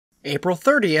April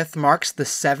 30th marks the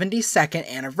 72nd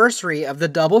anniversary of the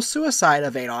double suicide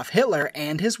of Adolf Hitler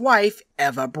and his wife,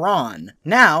 Eva Braun.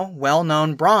 Now,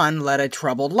 well-known Braun led a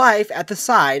troubled life at the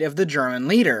side of the German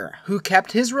leader, who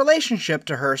kept his relationship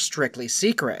to her strictly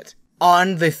secret.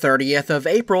 On the 30th of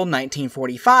April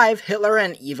 1945, Hitler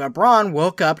and Eva Braun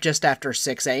woke up just after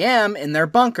 6 a.m. in their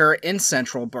bunker in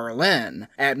central Berlin.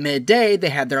 At midday, they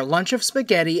had their lunch of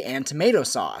spaghetti and tomato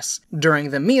sauce.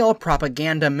 During the meal,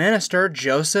 propaganda minister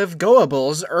Joseph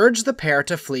Goebbels urged the pair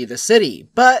to flee the city,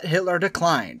 but Hitler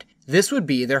declined. This would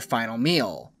be their final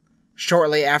meal.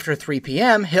 Shortly after 3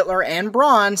 p.m., Hitler and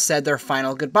Braun said their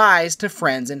final goodbyes to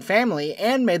friends and family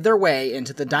and made their way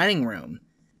into the dining room.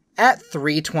 At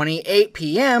 3:28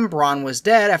 p.m., Braun was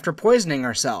dead after poisoning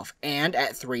herself, and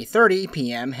at 3:30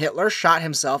 p.m., Hitler shot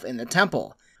himself in the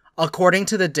temple. According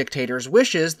to the dictator's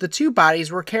wishes, the two bodies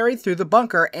were carried through the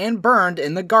bunker and burned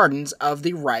in the gardens of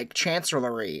the Reich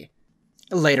Chancellery.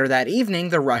 Later that evening,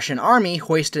 the Russian army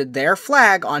hoisted their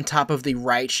flag on top of the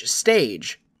Reich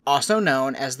stage, also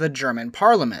known as the German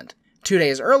Parliament. 2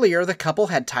 days earlier, the couple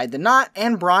had tied the knot,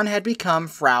 and Braun had become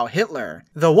Frau Hitler.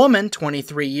 The woman,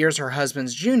 23 years her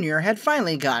husband's junior, had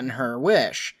finally gotten her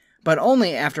wish, but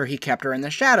only after he kept her in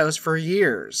the shadows for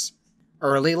years.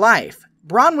 Early life.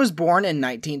 Braun was born in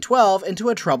 1912 into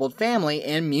a troubled family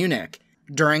in Munich.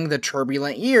 During the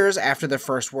turbulent years after the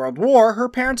First World War, her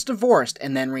parents divorced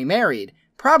and then remarried,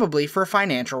 probably for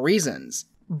financial reasons.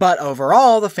 But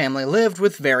overall, the family lived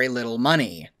with very little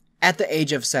money. At the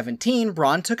age of 17,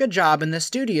 Braun took a job in the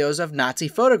studios of Nazi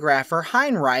photographer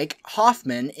Heinrich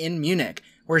Hoffmann in Munich,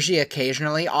 where she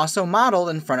occasionally also modeled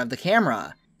in front of the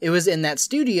camera. It was in that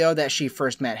studio that she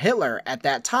first met Hitler, at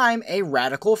that time a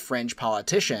radical fringe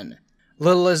politician.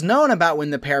 Little is known about when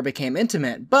the pair became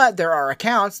intimate, but there are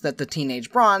accounts that the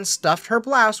teenage Braun stuffed her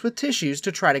blouse with tissues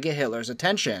to try to get Hitler's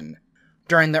attention.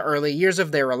 During the early years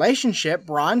of their relationship,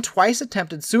 Braun twice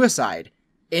attempted suicide.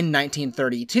 In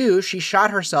 1932, she shot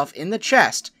herself in the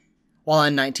chest, while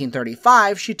in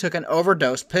 1935, she took an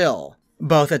overdose pill.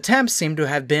 Both attempts seem to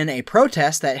have been a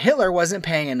protest that Hitler wasn't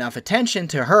paying enough attention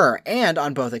to her, and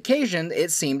on both occasions,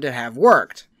 it seemed to have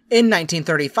worked. In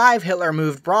 1935, Hitler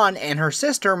moved Braun and her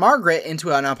sister Margaret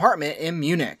into an apartment in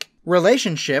Munich.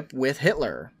 Relationship with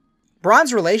Hitler.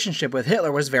 Braun's relationship with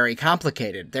Hitler was very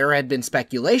complicated. There had been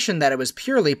speculation that it was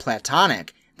purely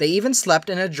platonic. They even slept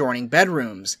in adjoining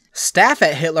bedrooms. Staff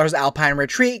at Hitler's Alpine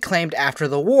retreat claimed after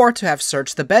the war to have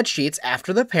searched the bedsheets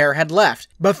after the pair had left,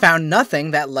 but found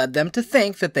nothing that led them to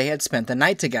think that they had spent the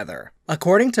night together.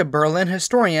 According to Berlin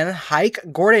historian Heike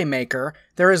Görtemaker,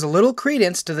 there is little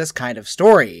credence to this kind of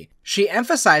story. She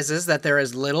emphasizes that there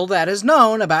is little that is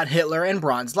known about Hitler and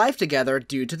Braun's life together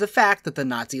due to the fact that the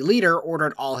Nazi leader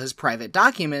ordered all his private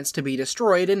documents to be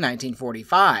destroyed in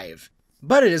 1945.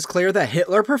 But it is clear that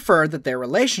Hitler preferred that their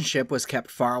relationship was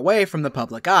kept far away from the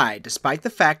public eye, despite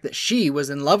the fact that she was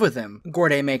in love with him,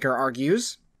 Görtemaker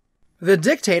argues. The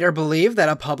dictator believed that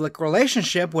a public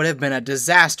relationship would have been a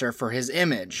disaster for his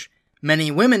image. "Many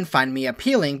women find me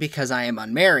appealing because I am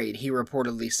unmarried," he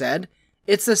reportedly said.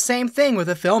 "It's the same thing with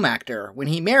a film actor. When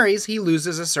he marries, he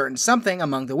loses a certain something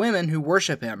among the women who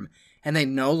worship him, and they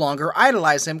no longer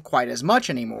idolize him quite as much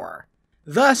anymore."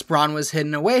 Thus, Braun was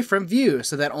hidden away from view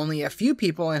so that only a few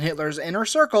people in Hitler's inner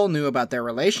circle knew about their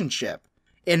relationship.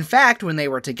 In fact, when they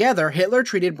were together, Hitler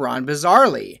treated Braun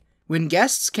bizarrely. When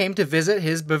guests came to visit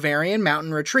his Bavarian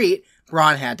mountain retreat,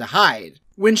 Braun had to hide.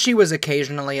 When she was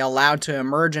occasionally allowed to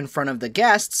emerge in front of the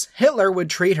guests, Hitler would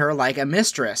treat her like a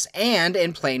mistress and,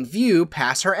 in plain view,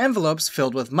 pass her envelopes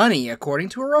filled with money, according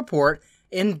to a report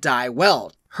in Die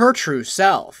Welt, Her True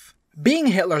Self. Being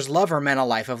Hitler's lover meant a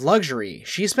life of luxury.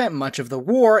 She spent much of the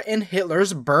war in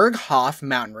Hitler's Berghof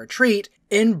mountain retreat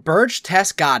in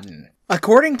Berchtesgaden.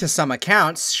 According to some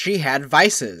accounts, she had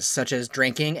vices, such as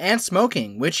drinking and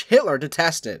smoking, which Hitler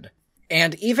detested.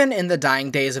 And even in the dying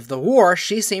days of the war,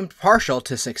 she seemed partial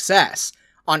to success.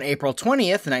 On April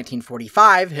 20th,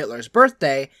 1945, Hitler's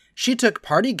birthday, she took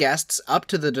party guests up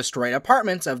to the destroyed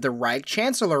apartments of the Reich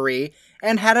Chancellery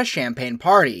and had a champagne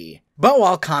party. But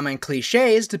while common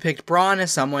cliches depict Braun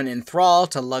as someone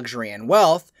enthralled to luxury and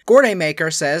wealth,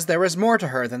 Görtemaker says there was more to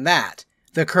her than that.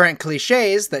 The current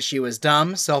cliches, that she was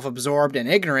dumb, self-absorbed, and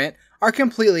ignorant, are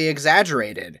completely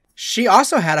exaggerated. She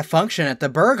also had a function at the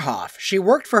Berghof. She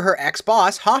worked for her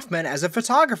ex-boss Hoffmann as a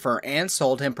photographer and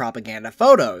sold him propaganda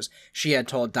photos, she had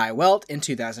told Die Welt in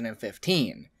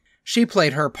 2015. She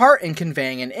played her part in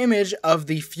conveying an image of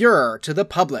the Führer to the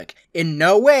public. In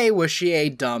no way was she a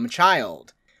dumb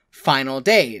child. Final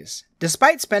days.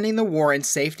 Despite spending the war in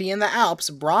safety in the Alps,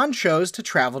 Braun chose to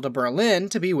travel to Berlin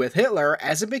to be with Hitler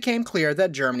as it became clear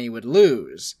that Germany would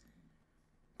lose.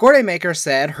 Görtemaker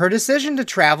said her decision to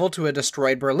travel to a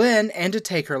destroyed Berlin and to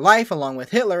take her life along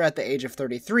with Hitler at the age of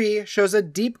 33 shows a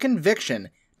deep conviction,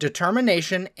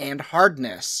 determination, and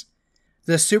hardness.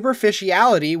 The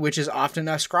superficiality which is often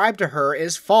ascribed to her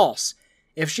is false.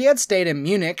 If she had stayed in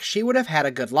Munich, she would have had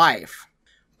a good life.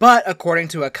 But according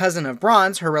to a cousin of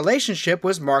Braun's, her relationship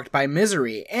was marked by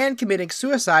misery, and committing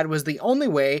suicide was the only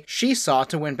way she saw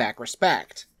to win back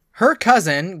respect. Her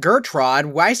cousin,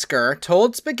 Gertrude Weisker,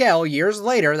 told Spiegel years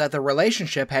later that the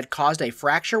relationship had caused a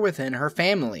fracture within her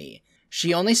family.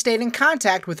 She only stayed in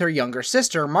contact with her younger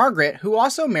sister, Margaret, who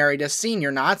also married a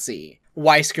senior Nazi.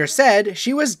 Weisker said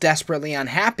she was desperately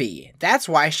unhappy. That's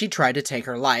why she tried to take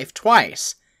her life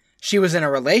twice. She was in a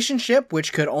relationship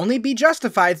which could only be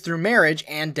justified through marriage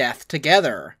and death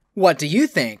together. What do you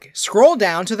think? Scroll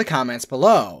down to the comments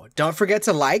below. Don't forget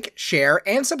to like, share,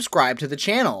 and subscribe to the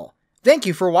channel. Thank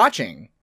you for watching.